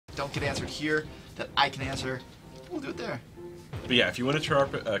don't get answered here that I can answer, we'll do it there. But yeah, if you want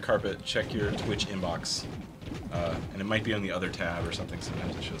to carpet, check your Twitch inbox. And it might be on the other tab or something.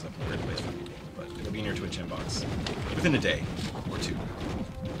 Sometimes it shows up in a weird place for people. But it'll be in your Twitch inbox within a day or two.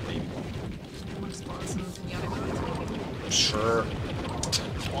 Maybe. Sure.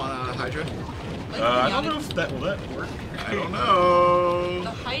 Want a Hydra? I don't know if that will work. I don't know. The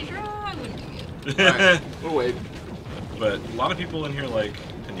Hydra? I wouldn't do it. Alright, we'll wait. But a lot of people in here like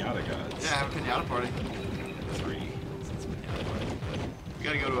Pinata Gods. Yeah, have a Pinata party. 3. We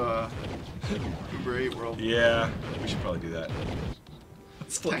gotta go to a Uber 8 world. Yeah, we should probably do that.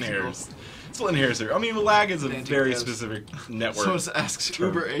 Splitting Technical. hairs. Splitting hairs here. I mean, lag is a Dancing very devs. specific network. Someone asks term.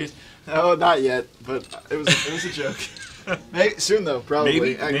 Uber 8. Oh, not yet, but it was a joke. Maybe, soon though, probably.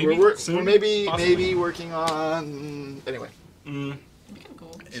 Maybe, we're soon, maybe possibly. working on. Anyway.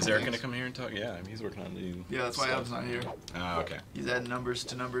 Cool. Is Eric gonna come here and talk? Yeah, I mean, he's working on the. Yeah, that's why stuff. Adam's not here. Ah, okay. He's adding numbers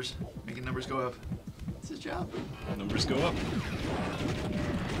to numbers, making numbers go up. That's his job. Numbers go up.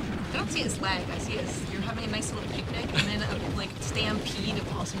 I don't see it as lag. I see it as you're having a nice little picnic, and then a like stampede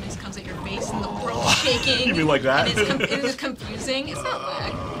of awesomeness comes at your face, and the world's shaking. You mean like that? And it is confusing. It's not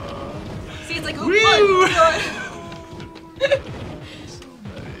lag. See, it's like Woo!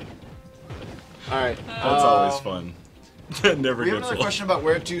 Alright. That's always fun. That never We have gets another old. question about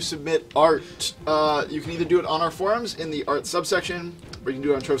where to submit art. You can either do it on our forums in the art subsection, or you can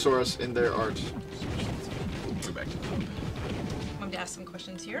do it on Trovesaurus in their art. Go back to the I'm going to ask some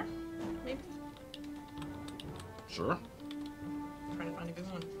questions here, maybe. Sure. Trying to find a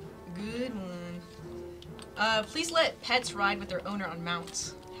good one. Good one. Please let pets ride with their owner on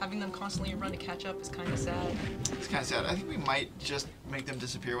mounts. Having them constantly run to catch up is kind of sad. It's kind of sad. I think we might just make them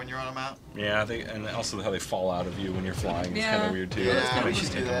disappear when you're on a mount. Yeah, and also how they fall out of you when you're flying is kind Yeah. of weird too. Yeah, that's Yeah, kinda we weird.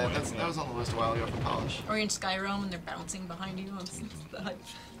 should do that. That was on the list a while ago for polish. Or you're in Skyrim and they're bouncing behind you. I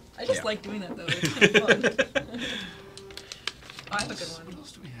just Yeah. like doing that though. It's kind of fun. Oh, I have a good What one.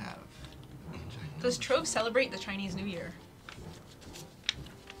 else do we have? Does Trove celebrate the Chinese New Year?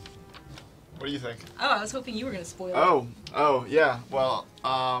 What do you think? Oh, I was hoping you were going to spoil it. Oh, yeah. Well,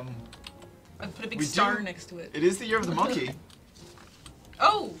 I put a big we star do- next to it. it is the year of the monkey.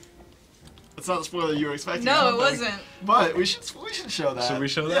 Oh! That's not the spoiler you were expecting. I No, don't it think. wasn't. But we should show that. Should we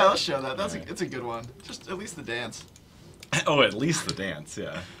show Yeah, that? let's show that. Alright. It's a good one. Just at least the dance. Oh, at least the dance,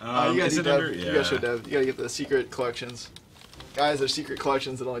 yeah. You gotta is do it Dev. under? You Yeah. gotta show Dev. You gotta get the secret collections. Guys, there's secret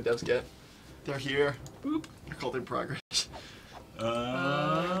collections that only devs get. They're here. Boop. They're called in progress.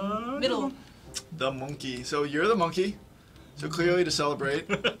 Middle. The monkey. So you're the monkey. So clearly to celebrate,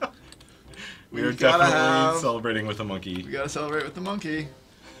 We are we gotta definitely have- celebrating with a monkey, we gotta celebrate with the monkey.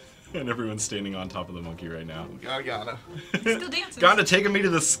 and everyone's standing on top of the monkey right now. We gotta. Still dancing. Gotta take me to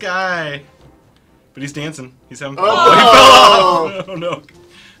the sky. But he's dancing. He's having fun. Oh! He fell off! Oh no.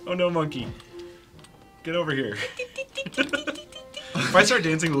 Oh no, monkey. Get over here. If I start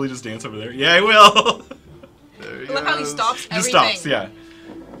dancing, will he just dance over there? Yeah, he will. There he I love how he goes. stops Just everything. stops, yeah.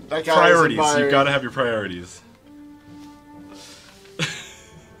 That guy is Priorities. You've admired. got to have your priorities.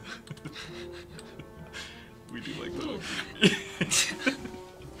 We do like the monkey.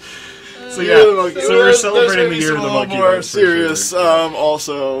 So You're the yeah, monkey. so we're There's celebrating gonna the be year of some the a little monkey. more that's for serious, sure.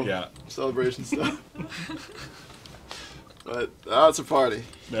 also Yeah. celebration stuff. But that's a party.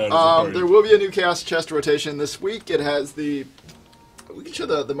 No, it is a party. There will be a new Chaos Chest rotation this week. It has the. We can show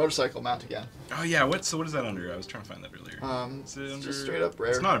the motorcycle mount again. Oh yeah, what is that under? I was trying to find that earlier. It's Is it under? just straight up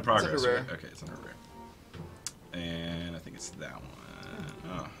rare. It's not in It's progress. under rare. Right? Okay, it's under rare. And I think it's that one.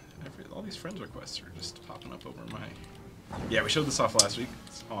 Oh, all these friends requests are just popping up over my. Yeah, we showed this off last week.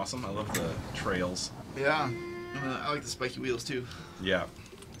 It's awesome. I love the trails. Yeah. I like the spiky wheels too. Yeah,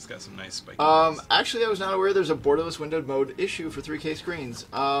 it's got some nice spiky. Actually, I was not aware there's a borderless windowed mode issue for 3K screens.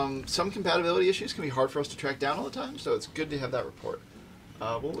 Some compatibility issues can be hard for us to track down all the time, so it's good to have that report.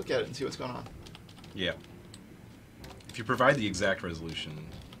 We'll look at it and see what's going on. Yeah. If you provide the exact resolution,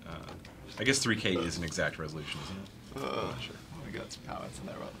 I guess 3K is an exact resolution, isn't it? I'm not sure. We got some comments in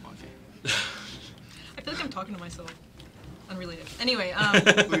there about the monkey. I feel like I'm talking to myself. Unrelated. Anyway,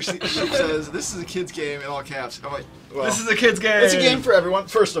 Lucy says, this is a kid's game in all caps. I'm like, well, This is a kid's game. it's a game for everyone,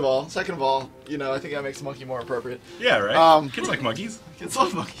 first of all. Second of all, I think that makes the monkey more appropriate. Yeah, right. Kids like monkeys. Kids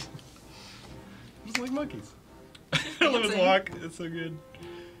love monkeys. Kids like monkeys. I love his walk. It's so good.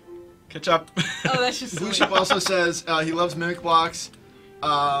 Catch up. oh, that's just Blue silly. Chip also says he loves mimic blocks,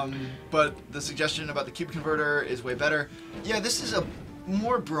 but the suggestion about the cube converter is way better. Yeah, this is a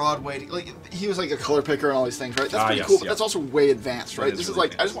more broad way to, he was like a color picker and all these things, right? That's pretty yes, cool, but yeah. that's also way advanced, right? That is This is really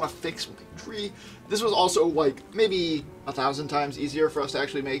like, I just want to fix my tree. This was also like maybe 1,000 times easier for us to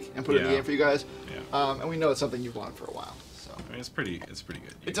actually make and put in the Yeah. game for you guys. Yeah. And we know it's something you've wanted for a while. So I mean, it's pretty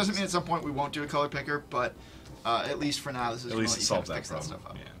good. It doesn't mean at some point we won't do a color picker, but at least for now, this is at least it solves that fix that problem.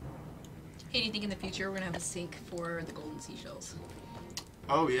 stuff up. Yeah. Hey, do you think in the future we're gonna have a sink for the golden seashells?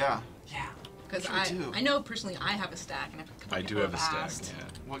 Oh yeah. Yeah. Because What should we do? I know personally I have a stack, and I do have a stack. Yeah.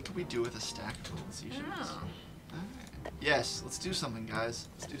 What could we do with a stack of golden I seashells? don't know. Alright. Yes, let's do something, guys.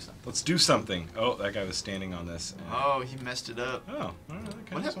 Let's do something. Let's do something. Oh, that guy was standing on this. and- Oh, he messed it up. Oh, all right,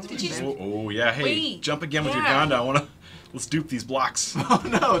 okay. What happened to Did you, you- man? Oh, yeah. Hey, Wait, jump again with your yeah. Gonda. Let's dupe these blocks. Oh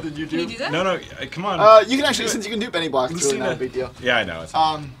no, did you Can do? you do that? No, come on. You can actually, Do it. since you can dupe any block, it's really not a big deal. Yeah, I know. It's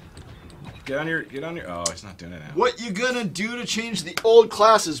get on your. Oh, he's not doing it now. What you gonna do to change the old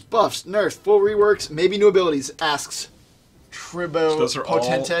classes, buffs, nerfs, full reworks, maybe new abilities? Asks Tribo Those are all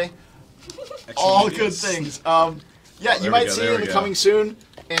Potente. Extra All videos. good things. there Yeah, you we might go, see there it in we the go. coming soon,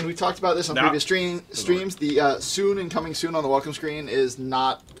 and we talked about this on No. previous streams. The soon and coming soon on the welcome screen is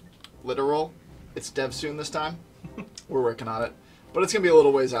not literal. It's dev soon this time. We're working on it, but it's gonna be a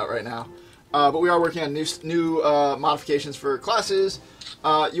little ways out right now. But we are working on new modifications for classes.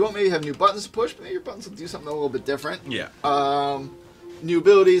 You won't maybe have new buttons to push, but maybe your buttons will do something a little bit different. Yeah. New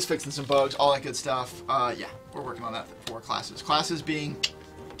abilities, fixing some bugs, all that good stuff. Yeah, we're working on that for classes. Classes being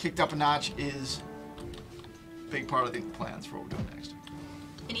kicked up a notch is a big part of the plans for what we're doing next.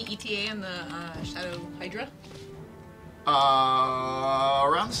 Any ETA on the Shadow Hydra?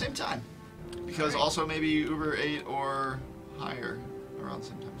 Around the same time. Because Alright. also maybe Uber 8 or higher around the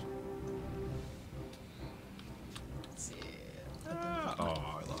same time. Let's see. Oh,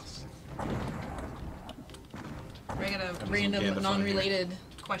 I lost. I got a some random, Gandalf on non-related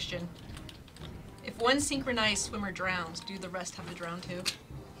question. If one synchronized swimmer drowns, do the rest have to drown too?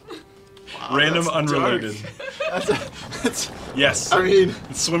 Wow, Random, that's unrelated. dark. that's, Yes. I mean,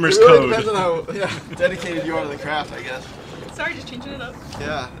 It's swimmer's it really code. depends on how dedicated you are to the craft, I guess. Sorry, just changing it up.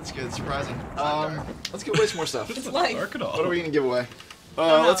 Yeah, that's good. Surprising. not dark. Let's give away some more stuff. It's life. Dark at all. What are we gonna give away?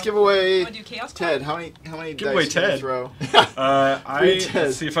 don't know. Let's give away Wanna do Chaos Ted. Card? How many Give dice away can you Ted. throw? Let's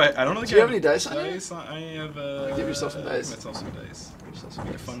Ted. see if I don't think Do you I have any dice on you? I have. Give yourself some dice. Give myself some dice. Give yourself some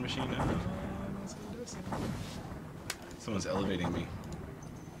Make a dice. fun machine. Someone's elevating me.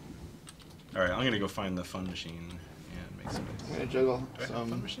 All right, I'm gonna go find the fun machine and make some I'm dice. gonna juggle Do I have a fun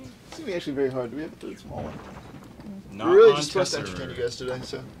some. machine? It's gonna be actually very hard. Do we have a third small one? Not We're really on just supposed to test entertain you server. guys today,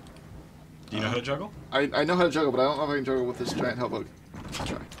 so. Do you know how to juggle? I know how to juggle, but I don't know if I can juggle with this giant hellbug. Let's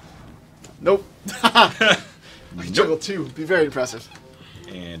try. Nope. I can juggle too. Be very impressive.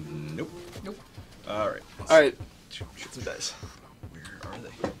 And nope. Nope. All right. All right. Get some dice. Where are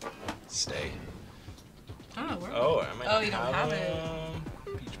they? Stay. Oh, where? Oh, I might Oh, you don't have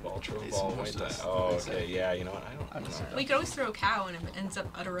it. Beach ball, trove It's ball, most white of die. us, Oh, they say. okay. Yeah, you know what? I don't just- know. Well, you could always throw a cow and if it ends up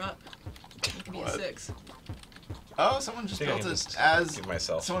utter up, it could be What? a 6. Oh, someone just I think I built can it just as. give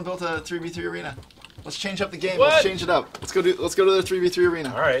myself. Someone built a 3v3 arena. Let's change up the game. What? Let's change it up. Let's go to the 3v3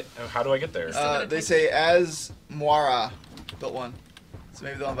 arena. All right. How do I get there? They say as Moira built one, so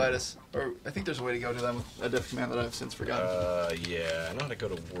maybe they'll invite us. Or I think there's a way to go to them with a diff command that I've since forgotten. Yeah, I know how to go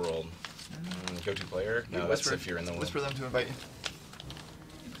to world. Go to player? No, You that's whisper- if you're in the world. Whisper them to invite you.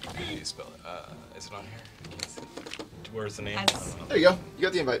 How do you spell it? Is it on here? I can't see. Where's the name? As- I don't know. There you go. You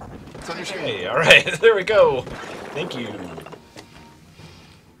got the invite. It's on your screen. Hey, all right. There we go. Thank you.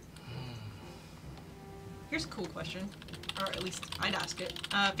 Here's a cool question, or at least I'd ask it.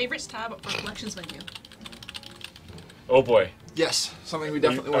 Favorites tab or collections menu? Oh boy. Yes, something we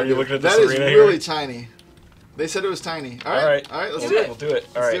definitely Are want to you do. looking at That this is arena really here? tiny. They said it was tiny. All right. let's Do do it. it. We'll do it.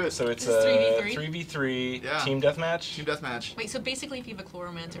 All Let's right. do it. So it's This is 3v3? 3v3 Yeah. team deathmatch. Team deathmatch. Wait, so basically if you have a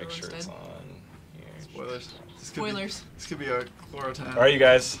Chloromancer Make sure instead. it's on here. Spoilers. Spoilers. This could be a chloro time. All right, you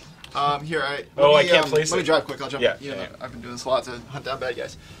guys. Here, Oh, let I can't place Let me it. drive quick. I'll jump. Yeah, You know, yeah. I've been doing this a lot to hunt down bad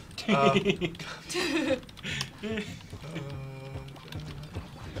guys. I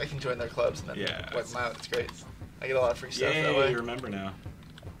can join their clubs and then Yeah. wipe them out. It's great. I get a lot of free stuff that Yay, way. you remember now.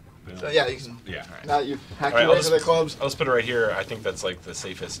 So yeah, you can. Yeah, all right. Now that you've hacked All right, your way into their clubs. I'll just put it right here. I think that's like the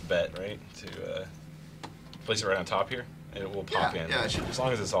safest bet, right? To place it right on top here, and it will pop in. Yeah, it should as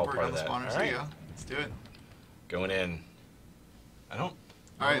long as it's all work part on of the that. spawners. All There right, you go. Let's do it. going in. I don't.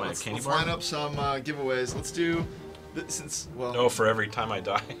 All right, my let's candy bar? line up some giveaways. Let's do since No, for every time I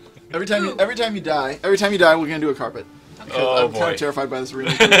die. every time you die, we're gonna do a carpet. Because Oh, I'm kind boy. of terrified by this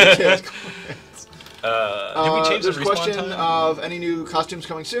arena. Did we change There's the a respawn question time? of any new costumes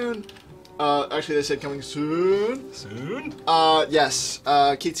coming soon. Actually, they said coming soon. Soon? Yes.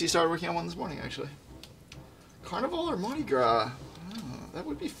 Kate C started working on one this morning, actually. Carnival or Mardi Gras? Oh, that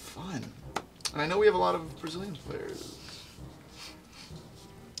would be fun. And I know we have a lot of Brazilian players.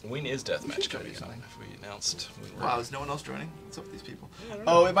 When is We deathmatch should try coming? something. If we announced. when we're- Wow, is no one else joining? What's up with these people? I don't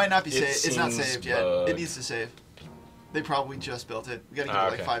know. Oh, it might not be It saved. It's not seems saved yet. bugged. It needs to save. They probably just built it. We gotta give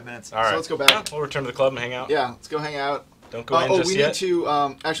it like 5 minutes. All right. So let's go back. We'll return to the club and hang out. Yeah, let's go hang out. Don't go in just we yet. need to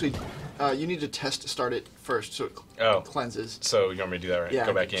actually. You need to test start it first, so it cleanses. So you want me to do that, right? Yeah.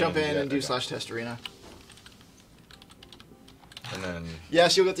 Go back in. Jump in and do okay. /test arena. And then.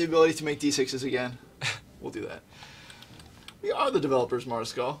 Yes, you'll get the ability to make D6s again. We'll do that. We are the developers, Mars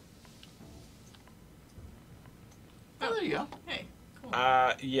Skull. Oh, there you go. Hey, cool.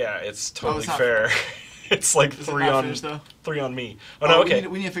 Yeah, it's totally not fair. It's like Is it three not on finished, though? 3 on me. Oh no, okay.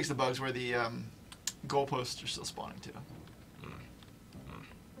 We need to fix the bugs where the goalposts are still spawning too.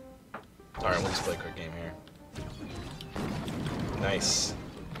 All right, we'll just play a quick game here. Nice.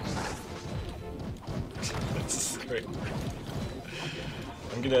 This is great.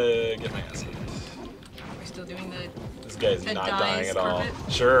 I'm gonna get my ass kicked. We're still doing the. This guy's That not dies dying at all.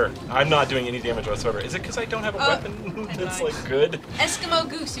 carpet? Sure, I'm not doing any damage whatsoever. Is it because I don't have a weapon I that's died. like good? Eskimo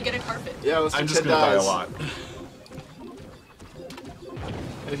goose, you get a carpet. Yeah, let's I'm do just Ted gonna die a dies. lot.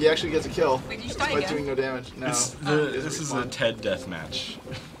 And if he actually gets a kill, Wait, did you die despite again? doing no damage, no. This is a Ted death match.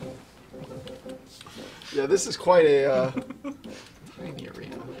 Yeah, this is quite a tiny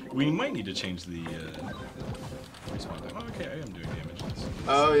arena. We might need to change the respawn time. Oh, okay, I am doing damage.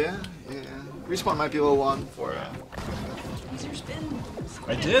 Oh yeah, yeah. Respawn might be a little long for. Use your spin.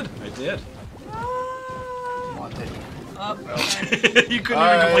 I did. Come on, take it. Oh, You couldn't All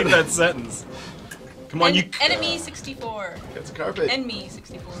even right. complete that sentence. Come on, you. Enemy 64. Gets a carpet. Enemy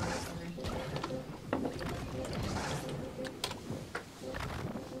 64. Sorry.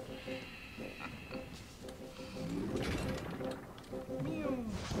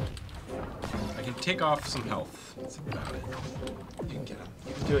 I can take off some health. That's about it. You can get him.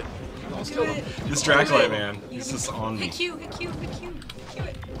 You can do it. You can almost kill him. This Dracula man, he's just on me. Hit Q, hit Q, hit Q, Q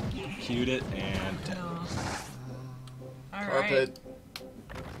it. Cued it and dead. No. Alright. Carpet.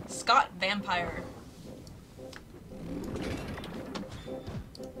 Scott Vampire.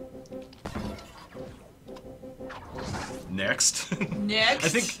 Next. Next. I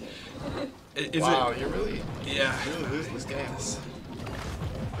think. Is Wow, it? you're really Yeah. losing these games.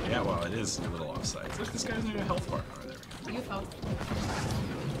 Yeah, well, it is a little offside. Look, this guy's in a health bar. Oh, there we go. You felt.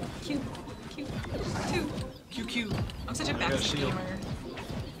 Q, Q, Q. QQ. I'm such a I got a backseat shield. gamer.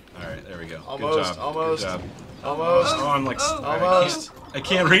 Alright, there we go. Almost, Good job. almost. Good job. Almost. Oh, I'm like. Oh, almost. I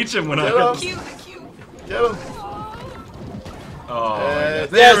can't reach him when Get I. him. Q, hit Q. Get him. Oh, my God. Yes.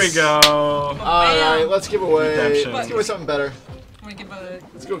 There we go. Alright, let's give away. Redemption. Let's give away something better. I'm gonna give a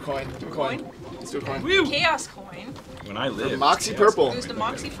Let's do a coin. Do a coin. Let's do a coin. Woo. chaos coin. When I live. Moxie Purple. It was the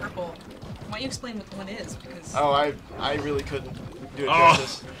Moxie Purple. Why don't you explain what the one is? Because Oh, I really couldn't do it Oh.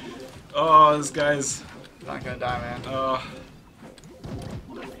 justice. Oh, this guy's. Not gonna die, man.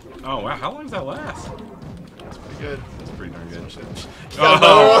 Oh wow, how long does that last? That's pretty good. That's pretty darn good.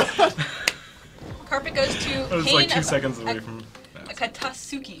 Oh. carpet goes to I was Pain like 2 of seconds away from a that.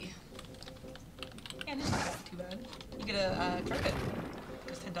 Katasuki. Yeah, this is not too bad. You get a carpet.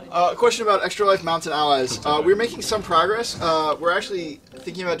 Because Ted died. Question about Extra Life Mountain Allies. We're making some progress. We're actually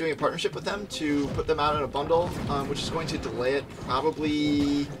thinking about doing a partnership with them to put them out in a bundle, which is going to delay it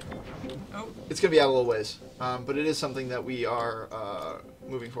probably. Oh, It's going to be out a little ways, but it is something that we are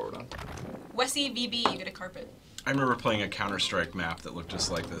moving forward on. Wessie VB, you get a carpet. I remember playing a Counter-Strike map that looked just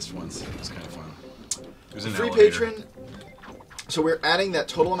like this once. It was kind of fun. It was an Free elevator. patron. So we're adding that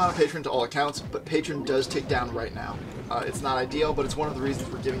total amount of patron to all accounts, but patron does take down right now. It's not ideal, but it's one of the reasons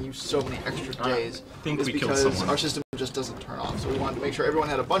we're giving you so many extra days. I think is we killed because someone. our system just doesn't turn off. So we wanted to make sure everyone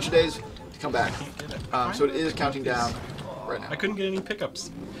had a bunch of days to come back. So it is counting down right now. I couldn't get any pickups.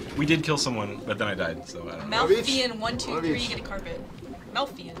 We did kill someone, but then I died, so I don't know. of each. Malfian 1, 2, One of 3, each. you get a carpet.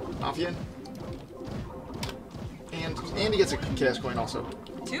 Malfian. Mafian. And Andy gets a chaos coin also.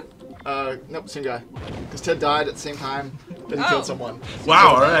 2? Nope, same guy. Because Ted died at the same time, then he Oh. killed someone.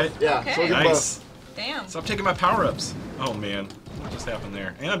 Wow, alright. Yeah, Okay. so we'll give them Nice. Damn. Stop taking my power-ups. Oh man, what just happened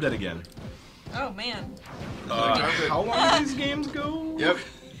there? And I'm dead again. Oh man. How long do these games go? both. Yep.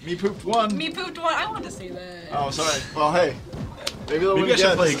 Me pooped one. Me pooped one. I wanted to say that. Oh, sorry. Well, hey. Maybe they'll Maybe win I should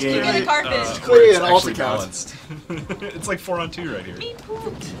again. play a This is game. You get a carpet. where Clearly it's an alt actually account. balanced. It's like 4-on-2 right here. Me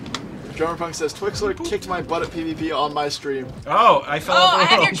pooped. Drummer Punk says, Twixler kicked my butt at PvP on my stream. Oh, I fell Oh, off I the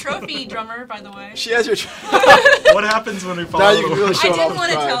have your rope. trophy, drummer, by the way. She has your... What happens when we fall Now off you the can really rope? show I it off didn't with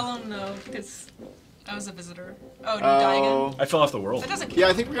want to pride. tell him though, because I was a visitor. Oh, did you die again? I fell off the world. That doesn't count. Yeah,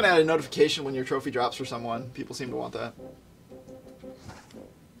 I think we're going to add a notification when your trophy drops for someone. People seem to want that.